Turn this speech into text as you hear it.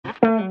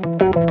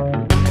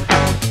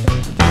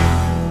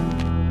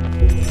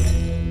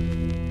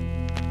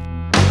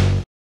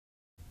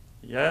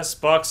Yes,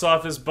 box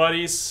office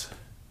buddies.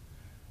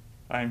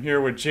 I'm here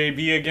with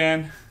JB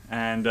again,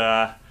 and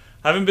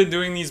haven't been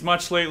doing these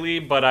much lately,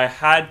 but I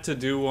had to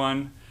do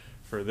one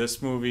for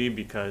this movie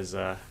because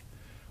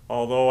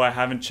although I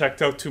haven't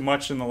checked out too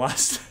much in the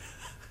last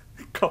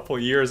couple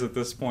years at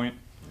this point,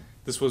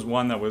 this was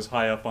one that was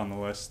high up on the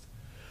list.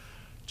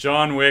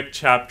 John Wick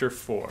Chapter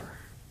 4.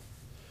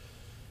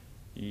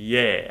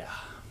 Yeah.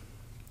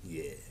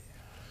 Yeah.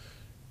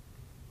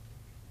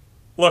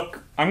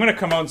 Look, I'm going to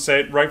come out and say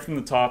it right from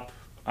the top.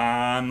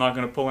 I'm not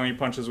going to pull any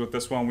punches with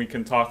this one. We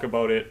can talk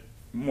about it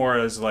more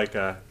as like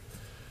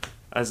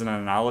as an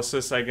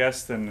analysis, I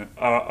guess, than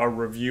a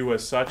review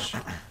as such.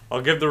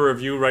 I'll give the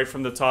review right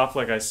from the top.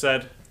 Like I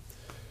said,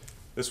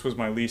 this was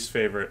my least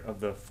favorite of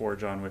the 4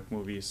 John Wick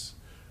movies.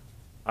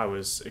 I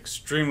was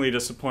extremely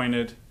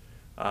disappointed.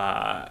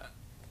 I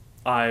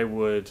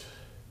would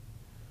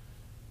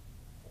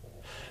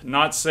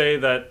not say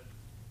that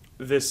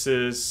this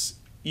is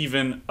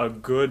even a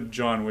good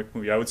John Wick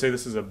movie. I would say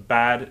this is a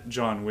bad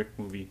John Wick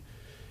movie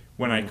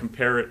when I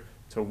compare it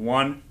to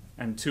 1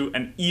 and 2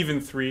 and even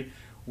 3.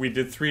 We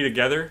did 3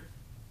 together,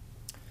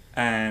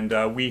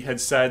 and we had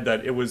said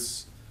that it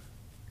was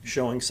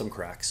showing some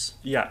cracks.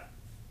 Yeah,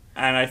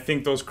 and I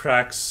think those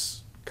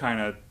cracks kind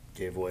of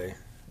gave way.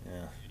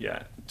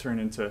 Yeah,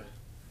 turned into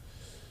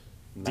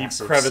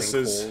Massive deep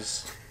crevices.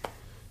 sinkholes.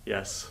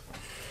 Yes.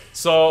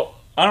 So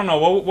I don't know.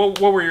 What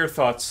were your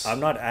thoughts? I'm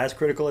not as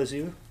critical as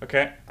you.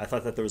 Okay. I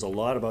thought that there was a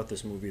lot about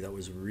this movie that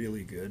was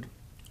really good.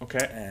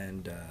 Okay.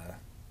 And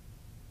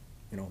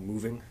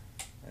moving,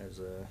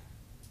 as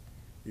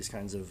these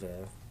kinds of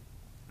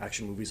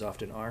action movies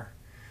often are.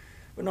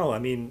 But no, I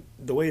mean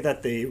the way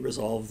that they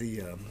resolve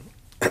the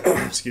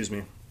excuse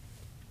me,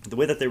 the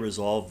way that they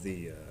resolve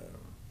the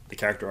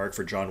character arc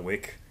for John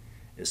Wick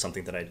is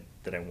something that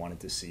I wanted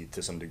to see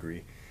to some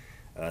degree.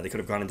 They could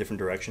have gone in different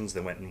directions.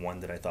 They went in one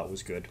that I thought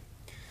was good.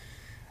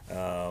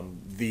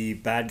 The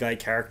bad guy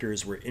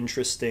characters were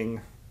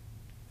interesting.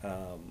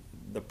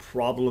 The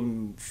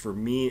problem for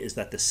me is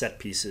that the set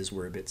pieces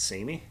were a bit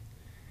samey,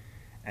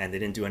 and they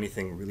didn't do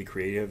anything really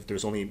creative.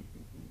 There's only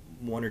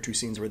 1 or 2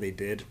 scenes where they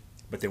did,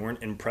 but they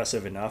weren't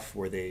impressive enough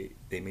where they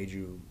made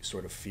you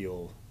sort of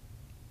feel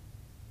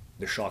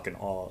the shock and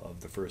awe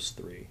of the first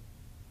 3.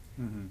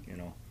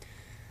 Mm-hmm.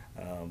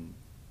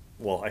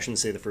 Well, I shouldn't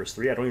say the first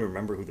 3. I don't even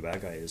remember who the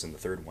bad guy is in the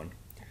third one,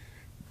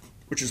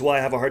 which is why I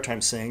have a hard time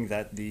saying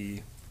that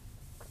the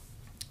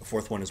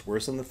 4th one is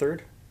worse than the 3rd.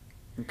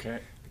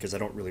 Okay. Because I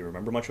don't really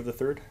remember much of the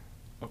 3rd.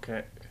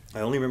 Okay. I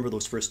only remember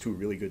those first 2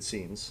 really good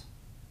scenes.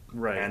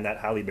 Right. And that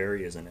Halle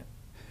Berry is in it.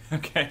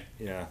 Okay.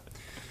 Yeah.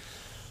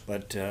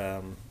 But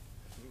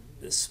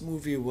this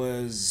movie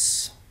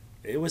was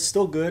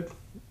still good.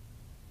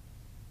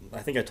 I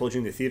think I told you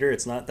in the theater,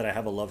 it's not that I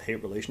have a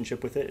love-hate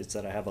relationship with it. It's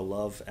that I have a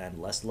love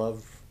and less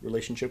love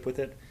relationship with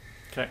it.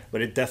 Okay.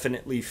 But it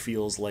definitely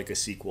feels like a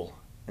sequel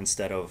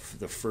instead of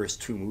the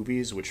first 2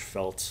 movies, which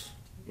felt,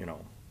 and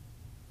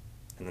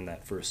then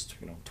that first,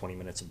 20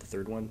 minutes of the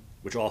 3rd one,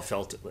 which all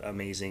felt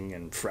amazing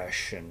and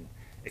fresh and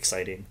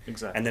exciting.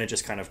 Exactly. And then it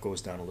just kind of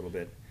goes down a little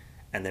bit,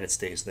 and then it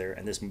stays there.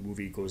 And this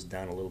movie goes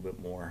down a little bit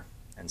more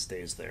and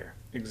stays there.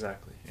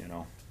 Exactly.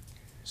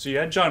 So you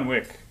had John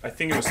Wick. I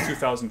think it was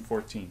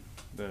 2014.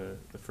 The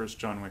first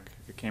John Wick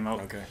that came out.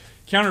 Okay.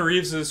 Keanu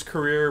Reeves'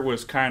 career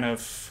was kind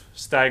of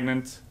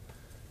stagnant.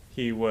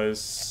 He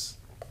was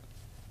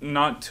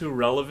not too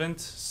relevant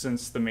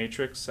since The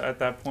Matrix at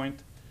that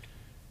point.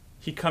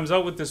 He comes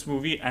out with this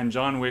movie, and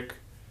John Wick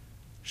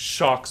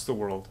shocks the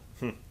world.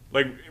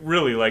 Like,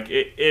 really, like,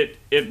 it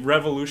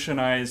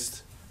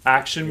revolutionized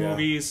action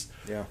movies.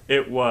 Yeah.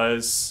 It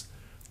was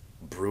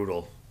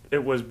brutal.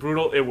 It was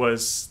brutal. It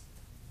was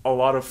a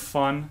lot of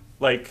fun.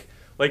 Like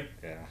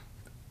Yeah.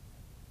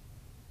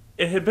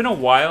 It had been a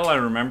while, I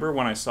remember,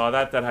 when I saw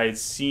that I had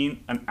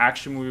seen an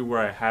action movie where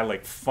I had,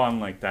 like, fun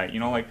like that.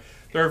 Like,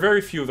 there are very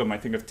few of them. I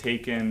think of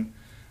Taken.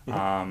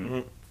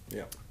 Yeah.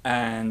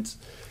 And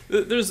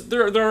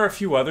there are a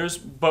few others,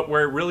 but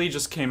where it really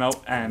just came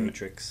out and...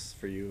 Matrix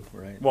for you,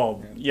 right?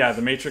 Well, yeah,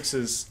 The Matrix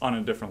is on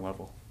a different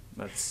level.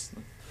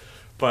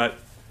 But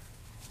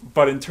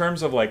in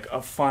terms of, like,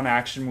 a fun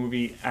action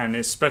movie, and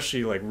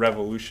especially, like,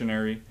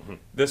 revolutionary,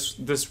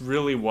 this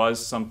really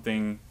was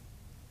something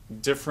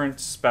different,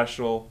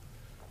 special,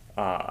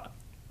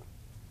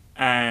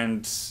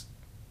 and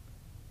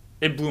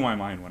it blew my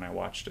mind when I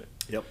watched it.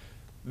 Yep.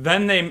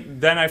 Then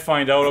I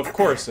find out, of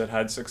course, it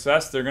had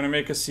success. They're going to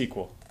make a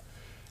sequel.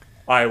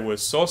 I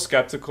was so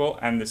skeptical,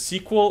 and the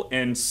sequel,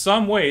 in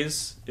some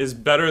ways, is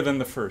better than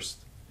the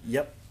first.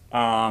 Yep.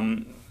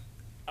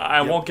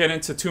 I won't get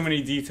into too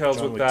many details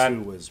John with Wick that.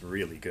 2 was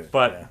really good.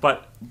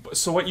 But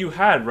so what you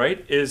had,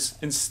 right, is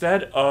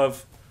instead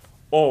of,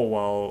 oh,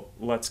 well,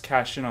 let's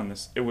cash in on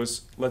this, it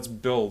was, let's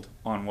build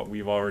on what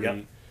we've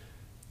already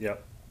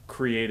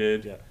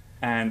created. Yep.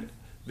 And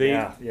they...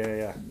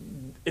 Yeah.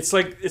 It's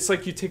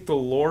like you take the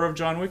lore of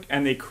John Wick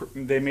and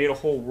they made a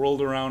whole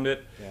world around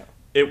it. Yeah.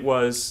 It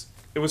was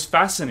it was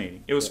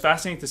fascinating. It was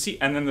fascinating to see.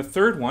 And then the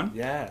third one,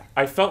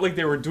 I felt like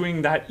they were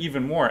doing that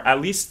even more.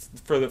 At least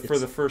for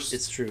the first.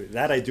 It's true.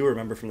 That I do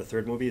remember from the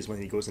third movie is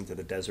when he goes into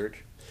the desert.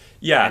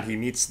 Yeah. And he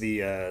meets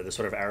the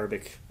sort of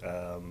Arabic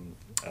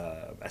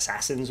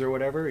assassins or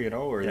whatever, you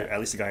know, or at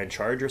least the guy in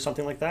charge or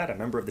something like that, a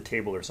member of the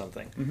table or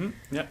something. Mm-hmm.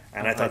 Yeah.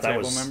 And I thought that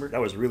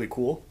was really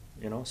cool,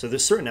 you know. So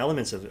there's certain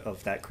elements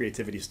of that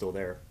creativity still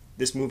there.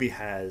 This movie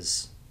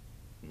has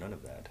none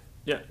of that.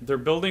 Yeah, they're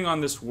building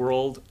on this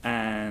world,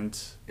 and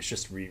it's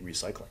just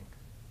recycling.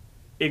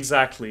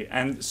 Exactly,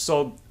 and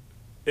so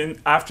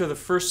after the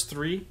first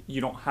three, you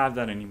don't have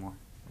that anymore.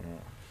 Yeah.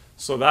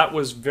 So that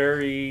was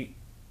disappointing.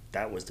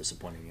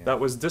 Yeah.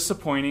 That was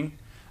disappointing,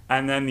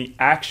 and then the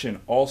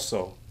action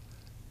also.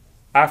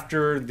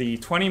 After the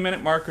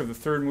 20-minute mark of the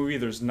third movie,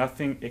 there's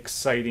nothing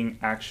exciting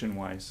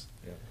action-wise.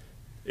 Yeah.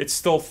 It's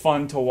still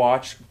fun to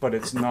watch, but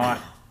it's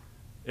not.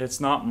 It's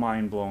not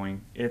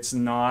mind-blowing. It's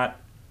not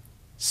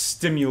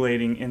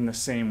stimulating in the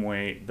same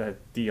way that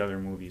the other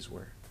movies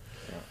were.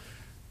 Yeah.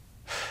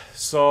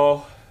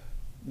 So,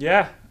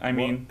 yeah, I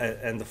mean...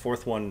 And the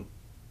fourth one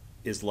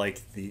is like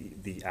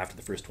the after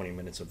the first 20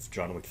 minutes of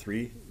John Wick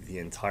 3, the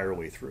entire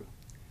way through.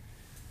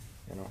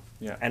 You know?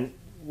 Yeah. And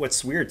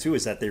what's weird, too,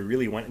 is that they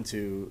really went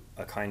into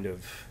a kind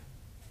of...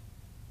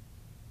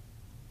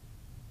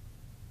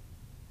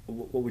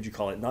 What would you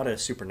call it? Not a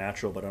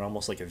supernatural, but an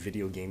almost like a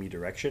video gamey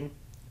direction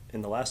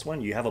in the last one.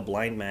 You have a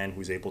blind man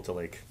who's able to,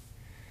 like,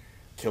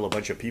 kill a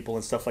bunch of people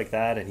and stuff like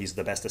that, and he's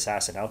the best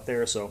assassin out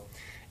there. So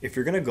if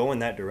you're going to go in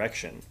that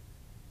direction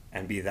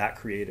and be that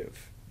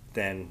creative,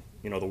 then,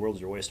 you know, the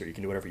world's your oyster. You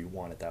can do whatever you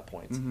want at that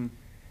point. Mm-hmm.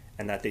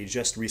 And that they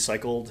just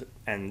recycled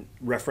and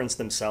referenced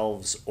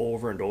themselves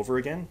over and over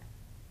again,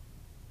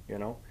 you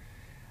know,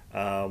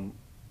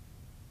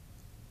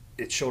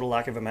 it showed a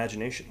lack of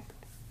imagination.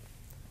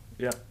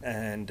 Yeah.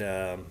 And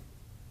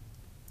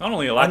not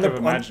only a lack of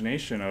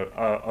imagination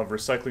of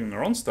recycling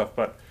their own stuff,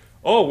 but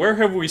oh, where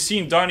have we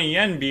seen Donnie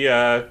Yen be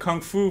a kung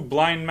fu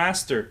blind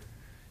master?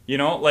 You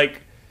know,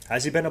 like...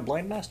 Has he been a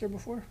blind master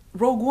before?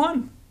 Rogue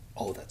One.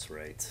 Oh, that's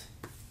right.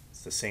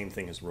 It's the same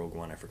thing as Rogue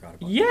One. I forgot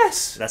about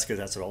Yes! That's because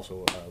that's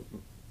also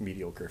a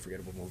mediocre,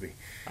 forgettable movie.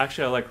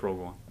 Actually, I like Rogue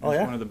One. Oh,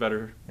 yeah? One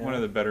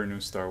of the better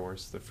new Star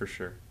Wars, for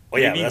sure. Oh,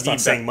 yeah, that's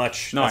not saying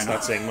much. No, that's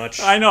not saying much.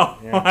 I know,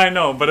 yeah. I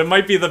know, but it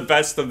might be the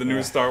best of the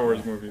new Star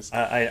Wars movies.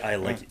 I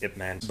like Ip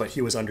Man, but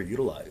he was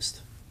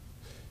underutilized.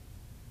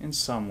 In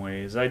some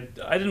ways. I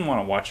didn't want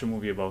to watch a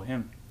movie about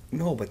him.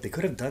 No, but they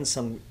could have done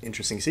some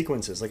interesting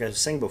sequences. Like I was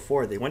saying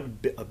before, they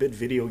went a bit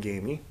video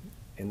gamey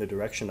in the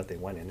direction that they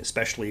went in,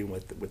 especially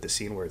with the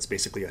scene where it's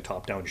basically a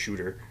top-down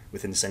shooter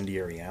with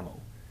incendiary ammo,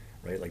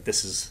 right? Like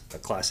this is a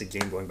classic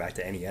game going back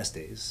to NES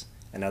days,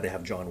 and now they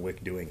have John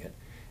Wick doing it.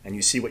 And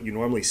you see what you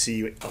normally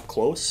see up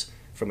close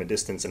from a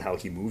distance and how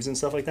he moves and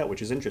stuff like that,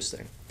 which is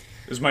interesting.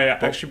 It was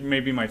actually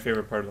maybe my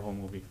favorite part of the whole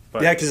movie.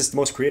 But yeah, because it's the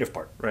most creative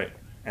part. Right.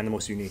 And the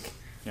most unique.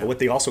 Yeah. But what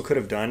they also could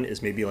have done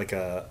is maybe like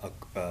a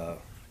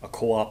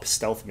co-op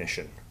stealth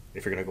mission,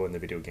 if you're going to go in the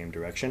video game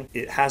direction.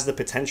 It has the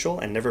potential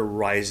and never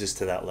rises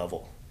to that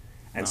level.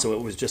 And so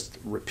it was just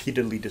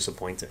repeatedly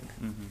disappointing.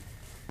 Mm-hmm.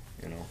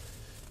 You know?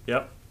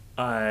 Yep.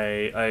 I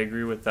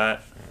agree with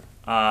that.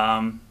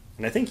 And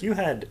I think you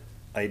had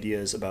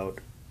ideas about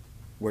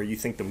where you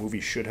think the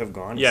movie should have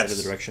gone instead of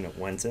the direction it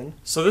went in.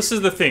 So this is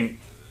the thing.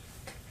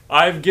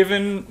 I've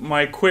given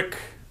my quick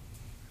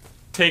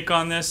take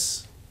on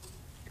this.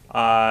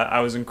 I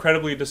was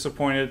incredibly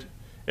disappointed.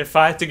 If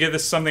I had to give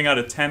this something out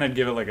of 10, I'd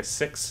give it like a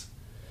 6.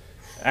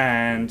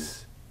 And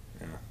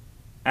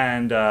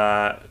as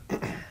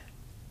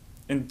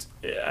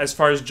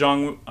far as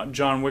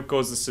John Wick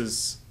goes, this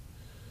is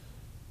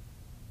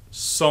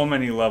so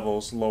many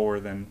levels lower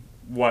than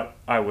what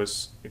I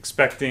was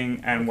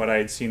expecting and what I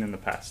had seen in the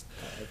past.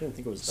 I didn't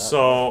think it was that.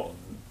 So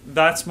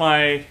that's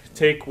my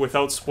take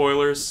without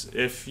spoilers.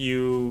 If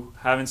you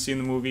haven't seen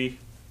the movie,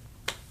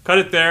 cut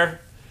it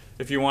there.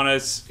 If you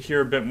want to hear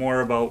a bit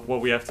more about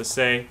what we have to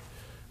say,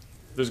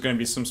 there's going to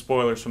be some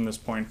spoilers from this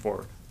point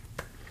forward.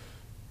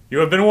 You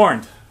have been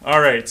warned.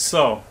 All right,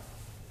 so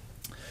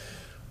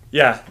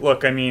yeah,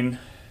 look, I mean,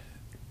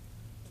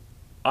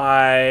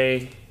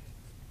 I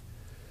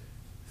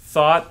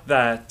thought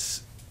that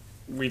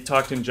we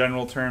talked in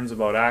general terms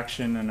about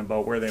action and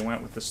about where they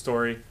went with the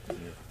story.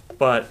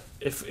 But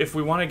if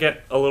we want to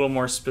get a little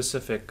more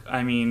specific,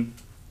 I mean,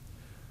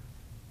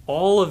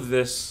 all of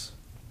this,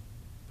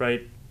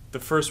 right, the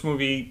first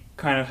movie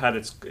kind of had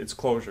its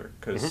closure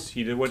because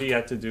he did what he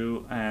had to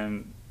do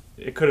and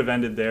it could have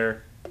ended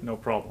there, no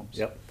problems.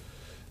 Yep.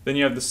 Then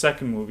you have the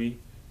second movie.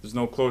 There's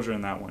no closure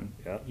in that one.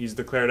 Yep. He's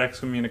declared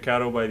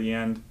excommunicado by the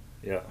end.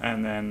 Yeah.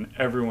 And then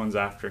everyone's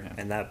after him.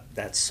 And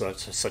that's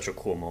such a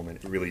cool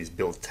moment. It really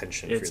builds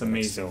tension for the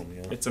next film.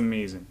 Yeah. It's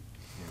amazing.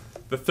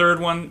 Yeah. The third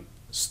one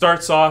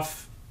starts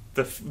off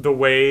the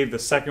way the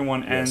second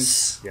one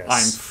ends. Yes.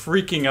 I'm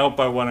freaking out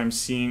by what I'm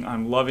seeing.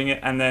 I'm loving it.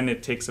 And then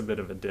it takes a bit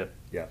of a dip.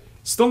 Yeah.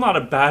 Still not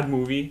a bad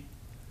movie.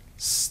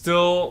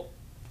 Still,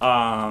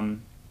 I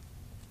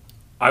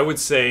would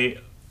say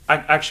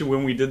actually,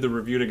 when we did the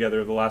review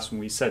together, the last one,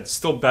 we said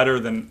still better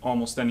than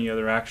almost any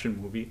other action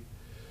movie,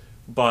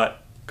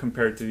 but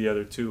compared to the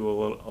other two,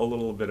 a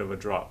little bit of a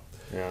drop.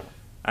 Yeah.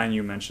 And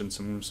you mentioned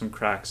some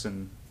cracks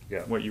in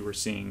Yeah. what you were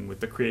seeing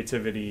with the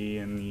creativity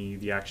and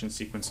the action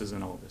sequences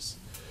and all this.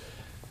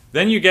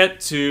 Then you get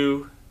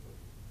to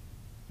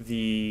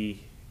the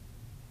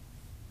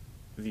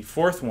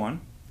fourth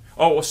one.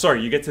 Oh, well,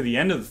 sorry, you get to the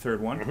end of the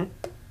third one, Mm-hmm.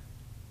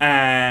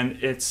 and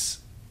it's,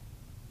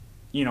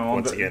 you know,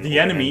 Once again, the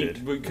enemy,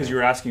 open-ended. because Yeah. you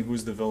were asking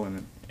who's the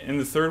villain. In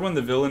the third one,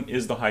 the villain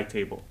is the high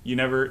table. They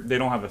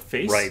don't have a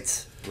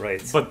face.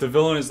 Right. But the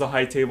villain is the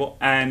high table,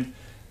 and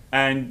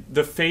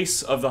the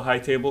face of the high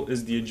table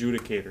is the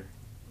adjudicator.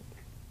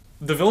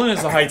 The villain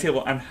is the high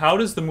table, and how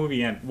does the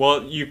movie end?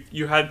 Well,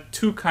 you had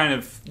two kind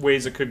of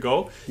ways it could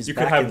go. He's You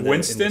could back have in the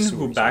Winston, who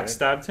sewers, right?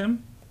 backstabbed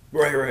him,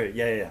 Right.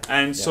 Yeah.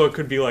 and so it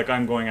could be like,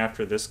 I'm going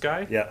after this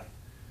guy. Yeah.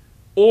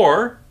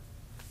 Or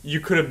you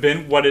could have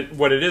been what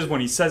it is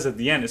when he says at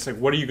the end. It's like,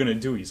 what are you going to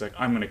do? He's like,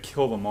 I'm going to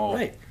kill them all.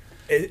 Right.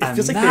 It And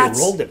feels like that's-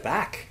 they rolled it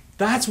back.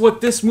 That's what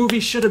this movie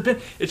should have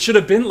been. It should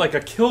have been like a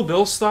Kill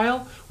Bill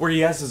style, where he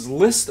has his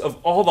list of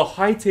all the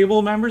high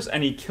table members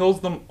and he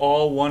kills them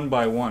all one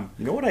by one.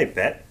 You know what I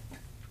bet?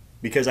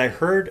 Because I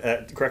heard,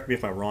 correct me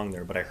if I'm wrong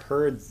there, but I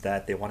heard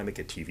that they want to make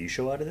a TV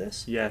show out of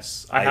this.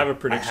 Yes, I have a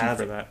prediction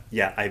for that.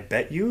 Yeah, I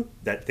bet you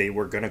that they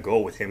were going to go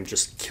with him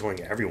just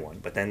killing everyone.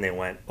 But then they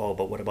went, oh,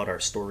 but what about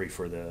our story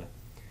for the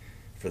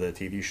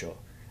TV show?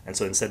 And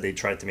so instead they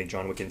tried to make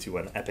John Wick into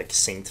an epic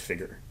saint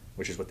figure,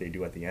 which is what they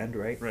do at the end,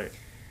 right? Right.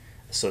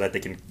 So that they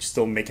can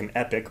still make him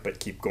epic,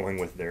 but keep going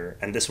with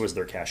and this was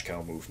their cash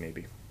cow move,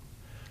 maybe.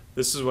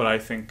 This is what I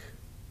think.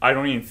 I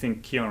don't even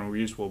think Keanu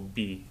Reeves will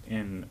be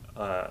in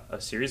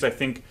a series. I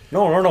think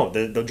No.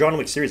 The John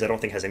Wick series, I don't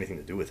think has anything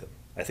to do with him.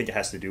 I think it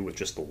has to do with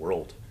just the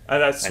world.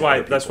 that's and why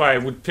other that's people. why I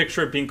would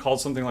picture it being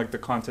called something like the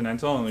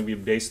Continental, and it'd be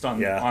based on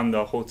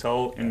the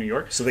hotel in New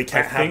York. So they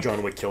can't I have think-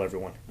 John Wick kill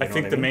everyone. I You know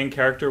think what the mean? main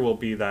character will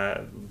be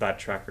that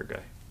tracker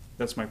guy.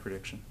 That's my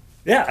prediction.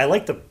 Yeah, I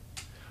liked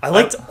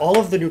all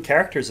of the new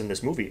characters in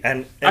this movie,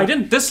 and I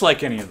didn't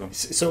dislike any of them.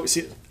 So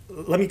see,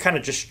 let me kind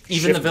of just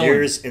Even shift the villain.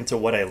 gears into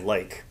what I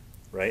like,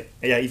 right?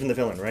 Yeah, even the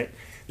villain, right?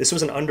 This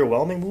was an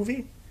underwhelming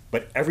movie,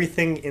 but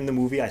everything in the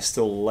movie I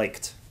still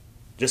liked.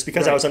 Just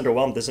because I Right. was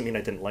underwhelmed doesn't mean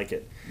I didn't like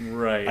it.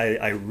 Right.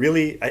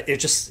 It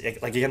just,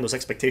 like, again, those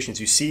expectations.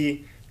 You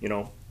see, you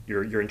know,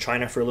 you're in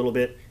China for a little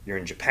bit, you're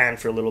in Japan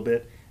for a little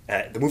bit.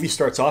 The movie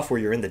starts off where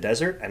you're in the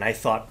desert, and I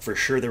thought for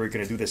sure they were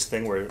going to do this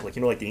thing where, like,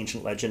 you know, like the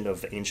ancient legend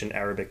of ancient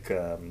Arabic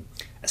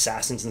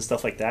assassins and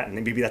stuff like that, and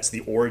then maybe that's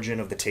the origin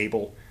of the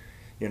table,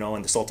 you know,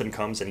 and the Sultan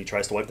comes and he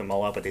tries to wipe them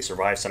all out, but they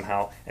survive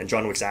somehow, and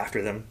John Wick's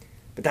after them.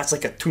 But that's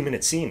like a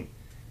 2-minute scene.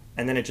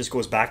 And then it just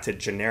goes back to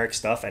generic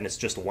stuff, and it's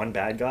just one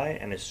bad guy,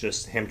 and it's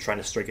just him trying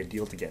to strike a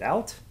deal to get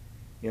out.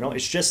 You know,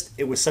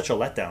 it was such a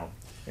letdown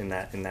in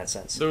that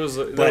sense. There was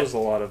a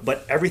lot of.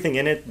 But everything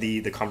in it,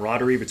 the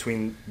camaraderie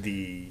between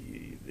the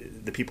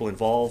people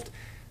involved,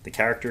 the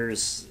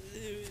characters,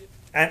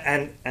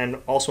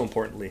 and also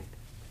importantly,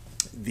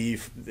 the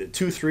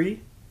 2, 3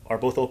 are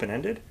both open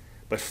ended,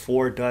 but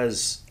 4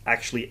 does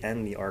actually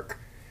end the arc,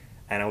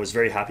 and I was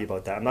very happy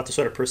about that. I'm not the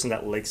sort of person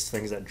that likes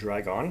things that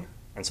drag on,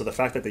 and so the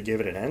fact that they gave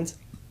it an end.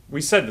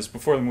 We said this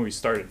before the movie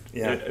started.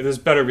 Yeah. This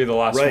better be the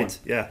last one. Right,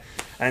 yeah.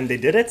 And they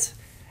did it,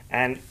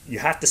 and you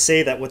have to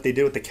say that what they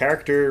did with the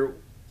character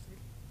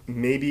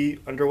may be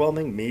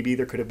underwhelming. Maybe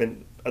there could have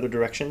been other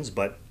directions,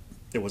 but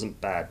it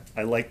wasn't bad.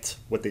 I liked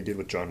what they did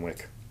with John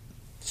Wick,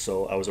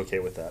 so I was okay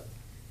with that.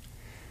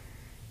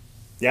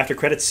 The after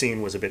credits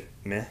scene was a bit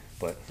meh,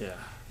 but Yeah.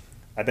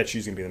 I bet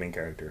she's going to be the main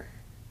character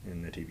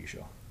in the TV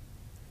show.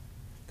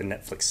 The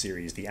Netflix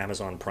series, the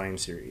Amazon Prime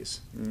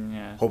series.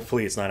 Yeah.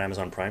 Hopefully it's not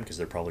Amazon Prime, because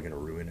they're probably going to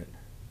ruin it.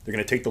 They're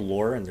going to take the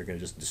lore and they're going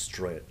to just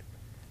destroy it.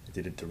 They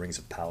did it to Rings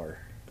of Power.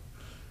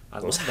 I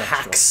Those love that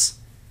hacks.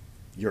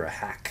 You're a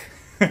hack.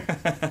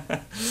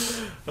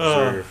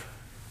 Uh,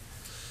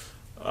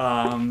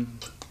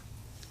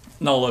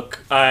 No, look,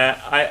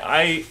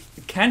 I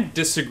can't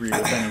disagree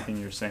with anything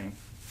you're saying,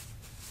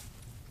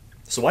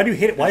 So why do you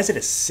hate it? Why is it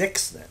a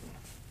 6 then?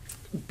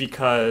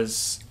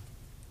 because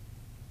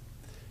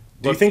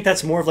Do you Look- think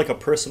that's more of like a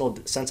personal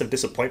sense of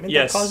disappointment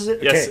yes, that causes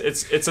it? yes, Okay.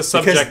 it's a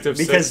subjective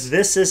because six.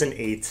 this is an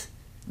 8.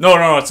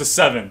 No, it's a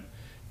 7,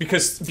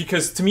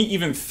 because to me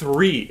even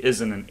 3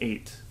 isn't an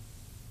 8,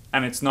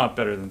 and it's not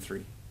better than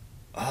 3.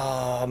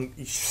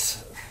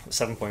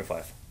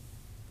 7.5.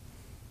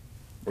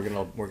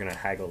 We're gonna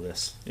haggle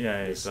this.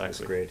 Yeah, This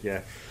exactly. grade.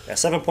 Yeah,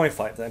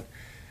 7.5 then.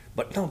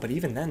 But no, but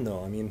even then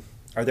though, I mean,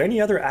 are there any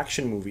other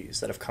action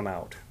movies that have come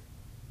out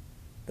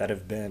that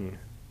have been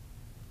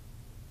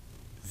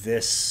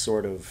this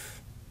sort of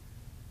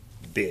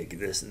big?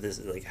 This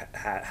like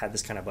had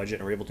this kind of budget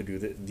and were able to do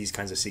these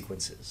kinds of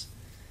sequences?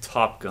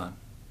 Top Gun.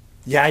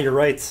 Yeah, you're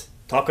right.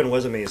 Top Gun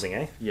was amazing,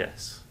 eh?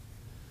 Yes.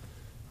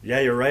 Yeah,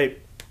 you're right.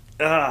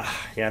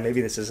 Yeah,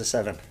 maybe this is a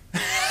 7.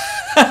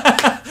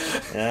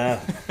 Yeah.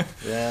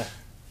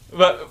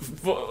 But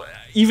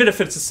even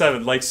if it's a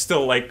 7, like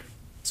still like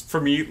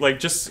for me, like,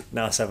 just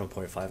No,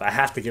 7.5. I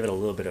have to give it a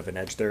little bit of an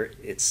edge there.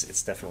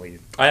 It's definitely.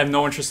 I have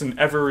no interest in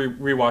ever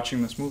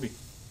rewatching this movie.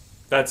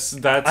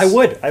 That's. I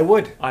would. I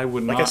would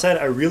Like not. I said,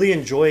 I really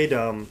enjoyed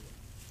John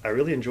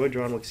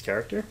Wick's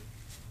character.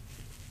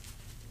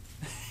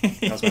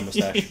 How's my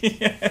mustache?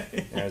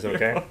 Yeah, is it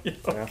okay?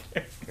 Yeah.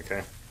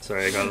 Okay.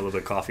 Sorry, I got a little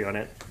bit of coffee on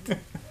it.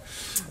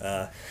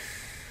 But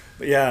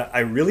yeah, I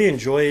really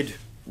enjoyed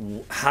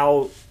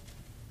how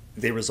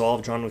they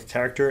resolved John Wick's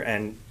character,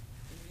 and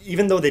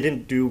even though they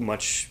didn't do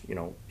much,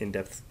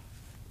 in-depth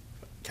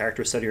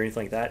character study or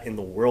anything like that, in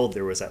the world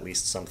there was at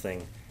least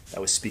something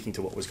that was speaking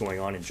to what was going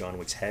on in John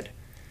Wick's head.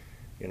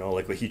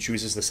 Like when he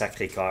chooses the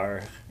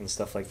Sacré-Cœur and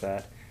stuff like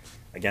that.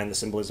 Again, the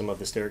symbolism of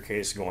the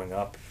staircase going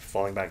up,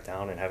 falling back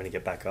down, and having to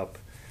get back up.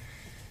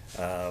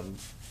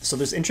 So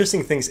there's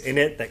interesting things in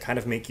it that kind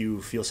of make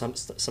you feel some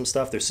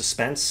stuff. There's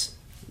suspense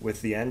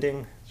with the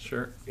ending.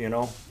 Sure.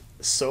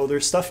 So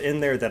there's stuff in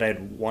there that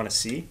I'd want to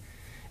see.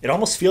 It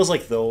almost feels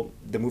like, though,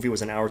 the movie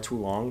was an hour too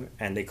long,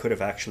 and they could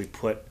have actually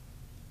put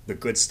the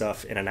good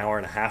stuff in an hour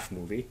and a half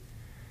movie,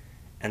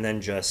 and then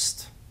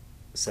just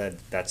said,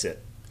 that's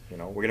it. We're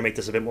going to make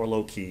this a bit more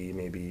low-key,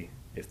 maybe,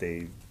 if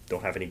they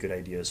don't have any good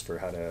ideas for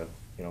how to,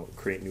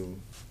 create new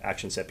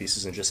action set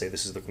pieces, and just say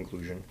this is the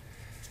conclusion.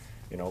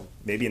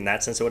 Maybe in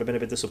that sense it would have been a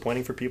bit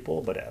disappointing for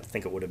people, but I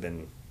think it would have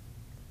been...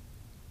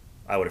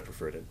 I would have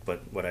preferred it,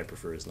 but what I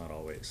prefer is not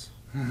always.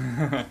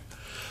 I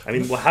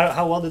mean,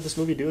 how well did this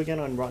movie do again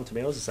on Rotten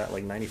Tomatoes? Is that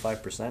like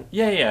 95%?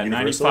 Yeah,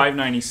 Universal? 95,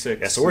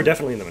 96. Yeah, so we're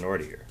definitely in the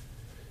minority here.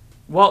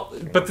 Well,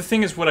 but the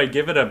thing is, would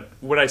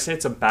I say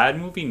it's a bad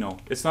movie? No.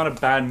 It's not a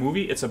bad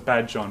movie, it's a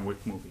bad John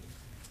Wick movie.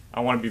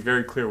 I want to be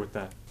very clear with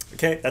that.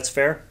 Okay, that's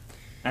fair.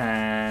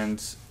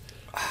 And...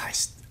 I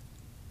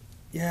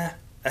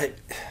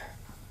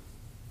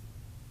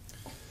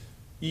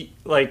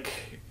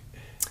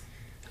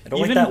don't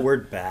like that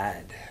word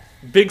bad.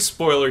 Big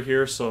spoiler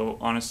here, so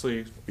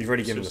honestly... We've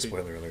already given the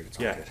spoiler alert. It's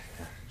all good.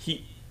 Yeah.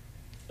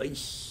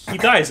 He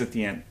dies at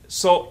the end.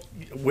 So...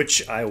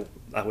 Which I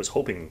was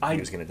hoping he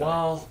was going to die.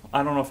 Well,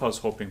 I don't know if I was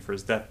hoping for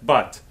his death,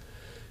 but...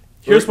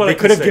 Here's what they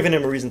could have given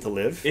him a reason to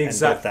live. Exactly. And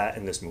built that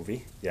in this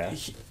movie. Yeah.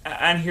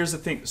 And here's the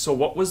thing. So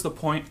what was the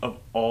point of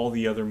all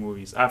the other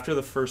movies? After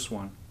the first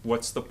one,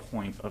 what's the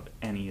point of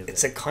any of it?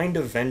 It's a kind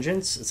of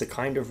vengeance. It's a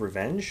kind of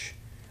revenge.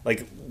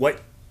 Like,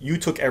 what... You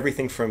took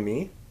everything from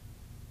me,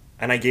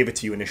 and I gave it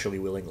to you initially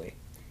willingly.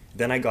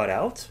 Then I got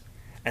out,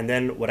 and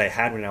then what I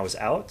had when I was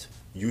out,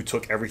 you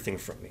took everything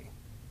from me,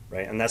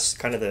 right? And that's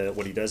kind of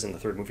what he does in the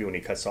third movie when he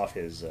cuts off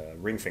his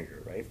ring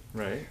finger, right?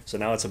 Right. So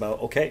now it's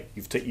about, okay,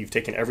 you've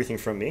taken everything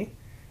from me,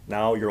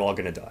 now you're all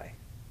going to die,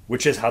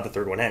 which is how the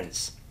third one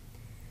ends,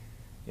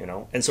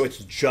 And so it's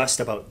just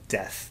about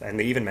death, and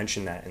they even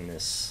mention that in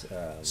this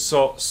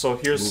So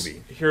here's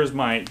movie. Here's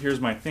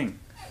my thing.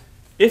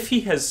 If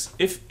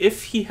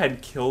he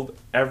had killed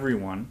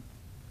everyone,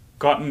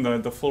 gotten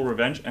the full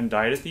revenge, and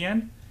died at the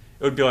end,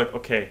 it would be like,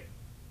 okay,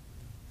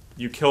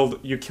 you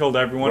killed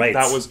everyone. Right.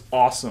 That was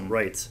awesome.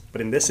 Right. But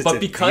in this, it's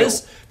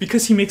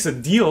because he makes a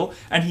deal,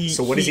 and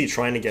So what is he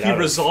trying to get out of?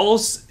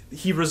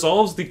 He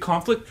resolves the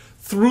conflict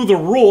through the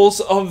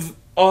rules of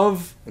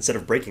instead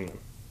of breaking them.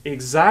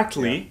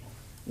 Exactly. Yeah.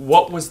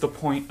 What was the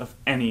point of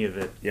any of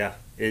it? Yeah.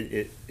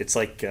 It's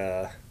like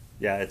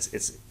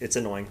it's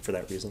annoying for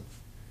that reason.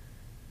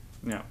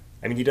 Yeah.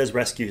 I mean, he does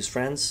rescue his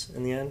friends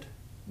in the end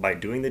by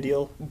doing the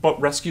deal.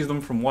 But rescues them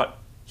from what?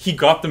 He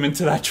got them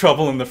into that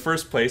trouble in the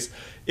first place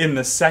in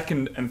the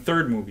second and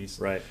third movies.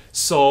 Right.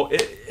 So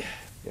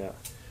yeah.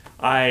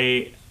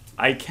 I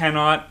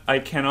cannot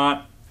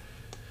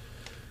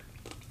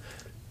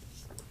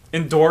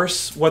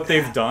endorse what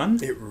they've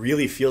done. It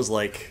really feels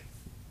like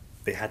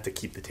they had to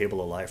keep the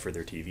table alive for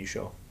their TV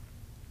show.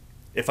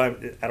 I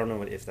don't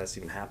know if that's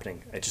even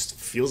happening. It just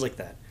feels like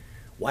that.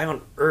 Why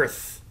on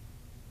earth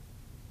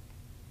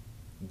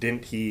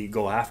didn't he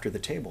go after the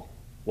table?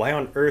 Why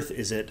on earth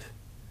is it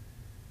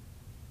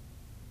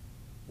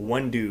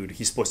one dude,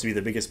 he's supposed to be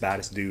the biggest,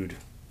 baddest dude,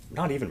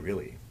 not even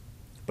really,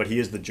 but he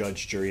is the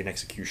judge, jury, and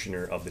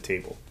executioner of the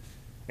table,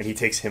 and he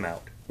takes him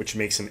out, which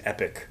makes him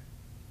epic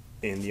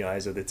in the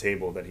eyes of the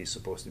table that he's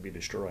supposed to be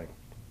destroying.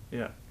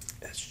 Yeah.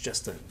 It's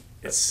just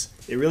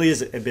it really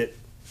is a bit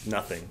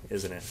nothing,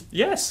 isn't it?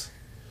 Yes.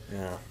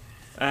 Yeah.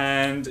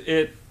 And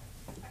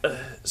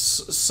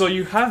so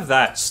you have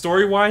that.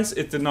 Story-wise,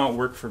 it did not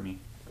work for me.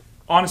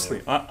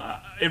 Honestly,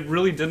 it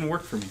really didn't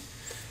work for me.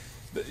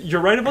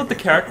 You're right about the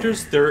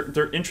characters.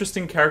 They're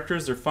interesting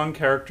characters. They're fun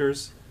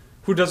characters.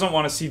 Who doesn't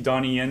want to see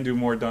Donnie Yen do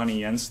more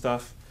Donnie Yen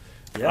stuff?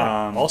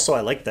 Yeah. Also,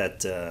 I like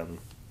that. I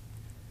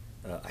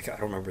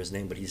don't remember his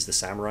name, but he's the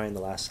samurai in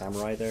The Last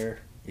Samurai. There,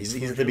 he's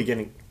at the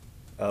beginning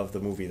of the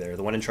movie. There,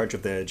 the one in charge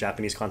of the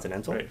Japanese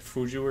Continental. Right,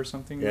 Fuju or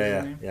something.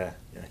 Yeah.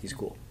 He's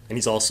cool, and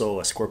he's also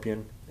a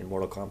scorpion in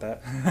Mortal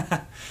Kombat.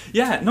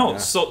 Yeah.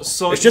 So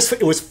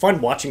it was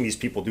fun watching these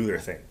people do their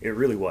thing. It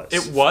really was.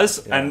 It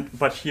was,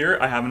 but here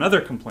I have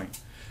another complaint,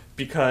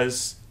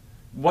 because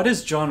what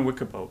is John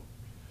Wick about?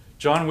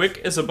 John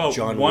Wick is about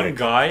one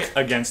guy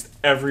against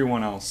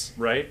everyone else,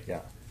 right?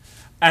 Yeah.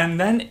 And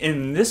then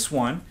in this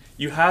one,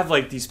 you have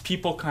like these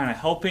people kind of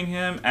helping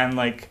him, and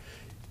like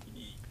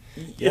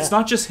it's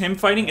not just him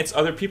fighting, it's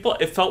other people.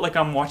 It felt like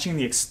I'm watching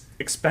the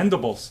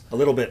Expendables a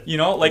little bit. You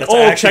know, like, That's,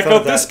 oh, check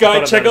out this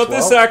guy, check out well.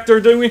 this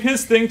actor doing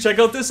his thing, check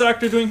out this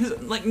actor doing his.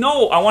 Like,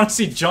 no, I want to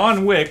see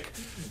John Wick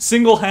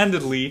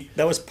single-handedly.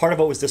 That was part of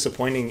what was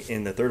disappointing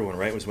in the third one,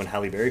 right? Was when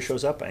Halle Berry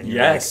shows up, and you're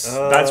yes,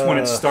 like, that's when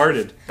it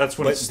started. That's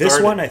when it started.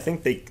 This one, I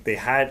think they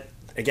had,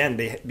 again,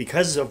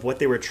 because of what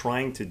they were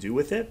trying to do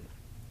with it.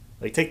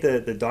 Like, take the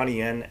Donnie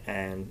Yen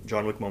and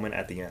John Wick moment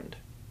at the end,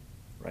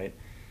 right?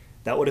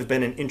 That would have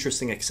been an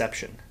interesting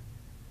exception,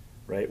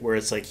 right? Where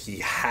it's like he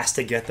has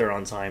to get there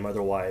on time,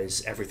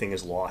 otherwise everything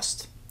is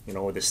lost. You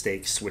know, the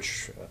stakes,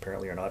 which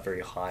apparently are not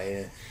very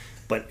high.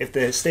 But if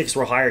the stakes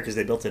were higher because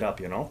they built it up,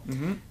 you know?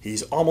 Mm-hmm.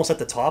 He's almost at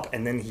the top,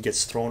 and then he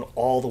gets thrown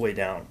all the way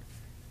down,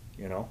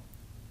 you know?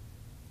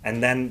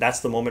 And then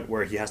that's the moment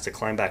where he has to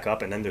climb back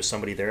up, and then there's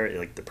somebody there,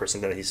 like the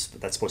person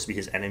that's supposed to be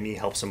his enemy,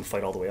 helps him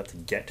fight all the way up to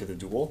get to the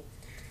duel.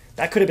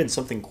 That could have been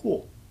something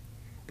cool.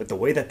 But the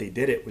way that they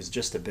did it was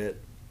just a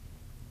bit...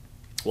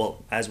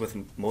 Well, as with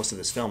most of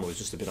this film, it was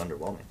just a bit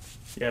underwhelming.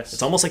 Yes.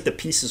 It's almost like the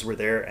pieces were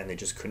there and they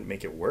just couldn't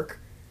make it work.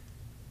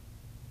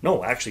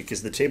 No, actually,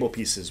 because the table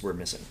pieces were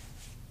missing.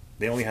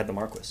 They only had the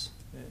Marquis.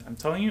 I'm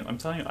telling you,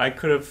 I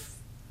could have...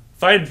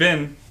 If I had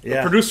been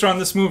a producer on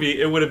this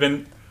movie, it would have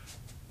been...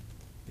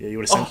 Yeah, you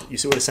would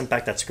have sent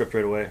back that script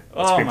right away. That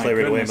Oh, screenplay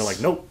right away and been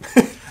like, nope.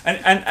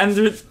 and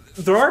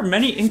there are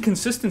many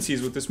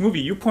inconsistencies with this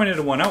movie. You pointed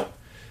one out.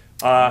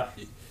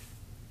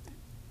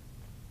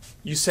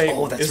 You say,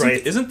 oh, that's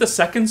right. Isn't the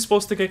second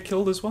supposed to get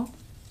killed as well?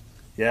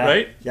 Yeah.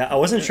 Right? Yeah, I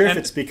wasn't sure if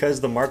it's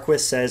because the Marquis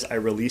says, I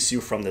release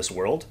you from this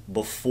world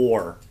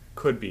before.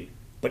 Could be.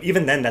 But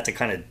even then, that's a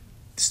kind of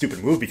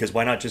stupid move, because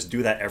why not just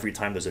do that every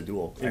time there's a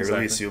duel? Exactly. I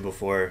release you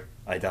before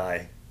I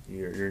die.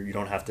 You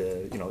don't have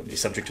to, be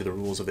subject to the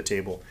rules of the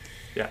table.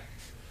 Yeah.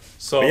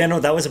 So but yeah, no,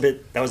 that was a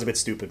bit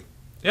stupid.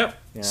 Yep.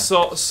 Yeah.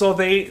 So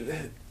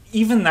they,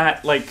 even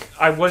that, like,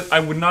 I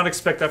would not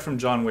expect that from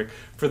John Wick,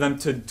 for them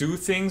to do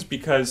things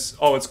because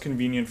it's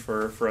convenient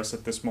for us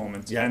at this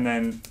moment. Yeah. And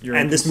then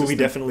this movie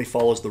definitely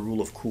follows the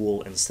rule of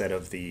cool instead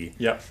of the.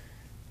 Yep.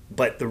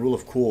 But the rule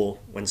of cool,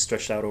 when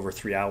stretched out over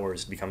 3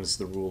 hours, becomes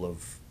the rule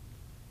of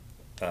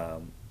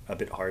a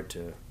bit hard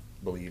to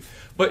believe.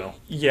 But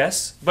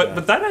yes,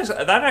 but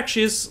that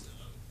actually is.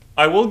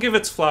 I will give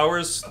its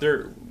flowers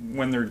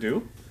when they're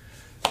due.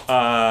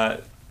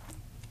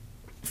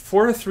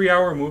 For a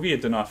 3-hour movie,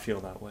 it did not feel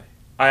that way.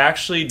 I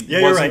actually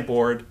wasn't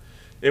bored.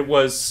 It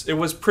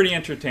was pretty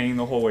entertaining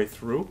the whole way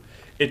through.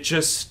 It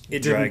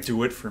didn't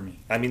do it for me.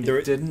 I mean,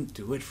 it didn't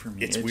do it for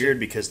me. It's weird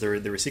because there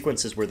were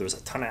sequences where there was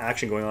a ton of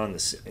action going on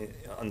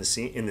in the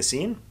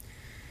scene,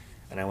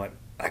 and I went,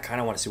 I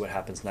kind of want to see what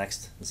happens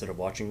next instead of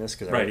watching this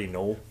because I already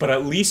know. But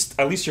at least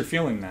you're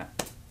feeling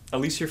that. At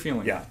least you're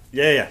feeling that.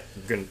 Yeah.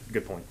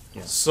 Good point.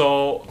 Yeah.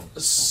 So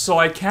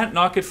I can't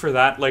knock it for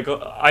that. Like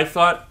I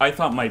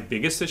thought my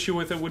biggest issue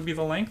with it would be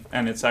the length,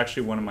 and it's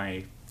actually one of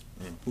my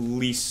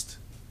least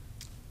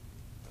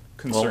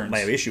concerns.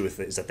 Well, my issue with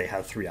it is that they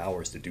have 3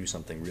 hours to do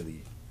something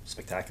really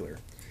spectacular,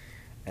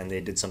 and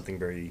they did something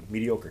very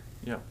mediocre.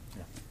 Yeah.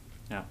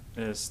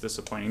 It's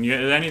disappointing.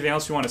 Anything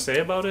else you want to say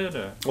about it?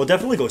 Well,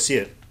 definitely go see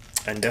it,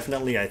 and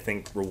definitely I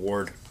think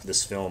reward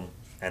this film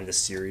and this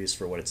series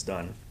for what it's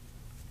done.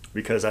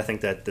 Because I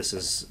think that this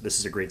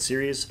is a great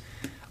series.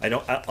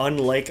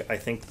 Unlike I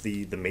think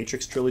the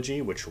Matrix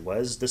trilogy, which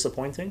was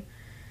disappointing,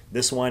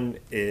 this one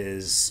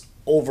is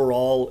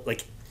overall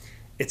like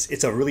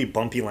it's a really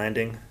bumpy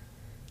landing,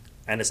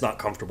 and it's not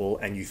comfortable,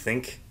 and you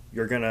think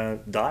you're gonna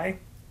die,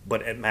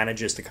 but it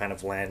manages to kind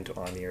of land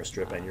on the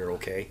airstrip, and you're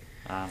okay.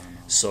 I don't know.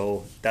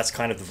 So that's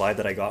kind of the vibe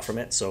that I got from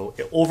it. So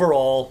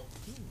overall,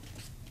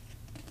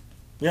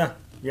 yeah,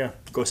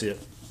 go see it.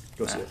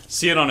 Go see it.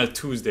 See it on a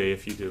Tuesday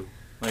if you do.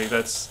 Like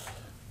that's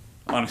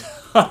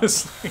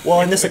honestly.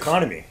 Well, in this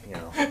economy,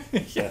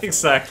 Yeah,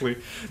 exactly.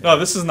 No,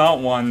 this is not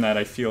one that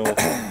I feel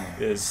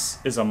is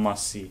a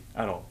must see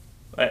at all.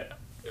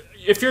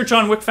 If you're a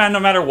John Wick fan, no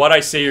matter what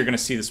I say, you're going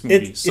to see this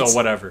movie. So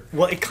whatever.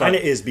 Well, it kind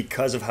of is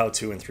because of how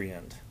 2 and 3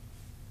 end.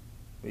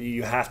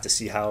 You have to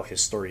see how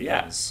his story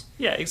ends.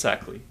 Yeah,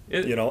 exactly.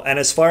 And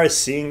as far as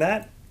seeing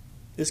that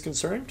is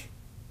concerned,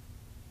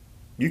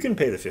 you can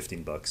pay the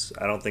 $15.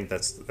 I don't think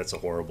that's a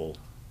horrible.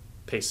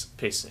 Pay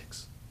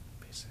 6.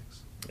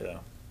 Yeah.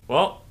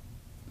 Well,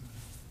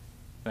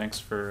 thanks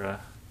for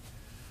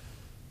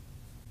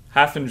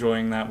half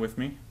enjoying that with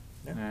me.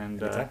 Yeah, and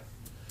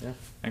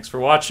thanks for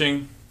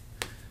watching.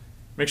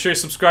 Make sure you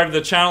subscribe to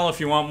the channel if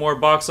you want more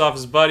Box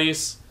Office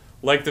Buddies.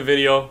 Like the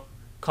video,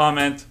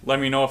 comment, let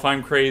me know if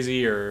I'm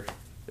crazy or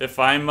if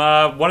I'm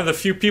one of the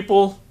few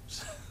people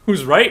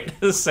who's right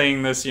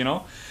saying this,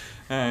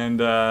 And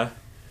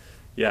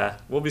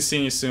we'll be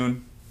seeing you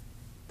soon.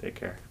 Take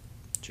care.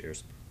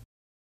 Cheers.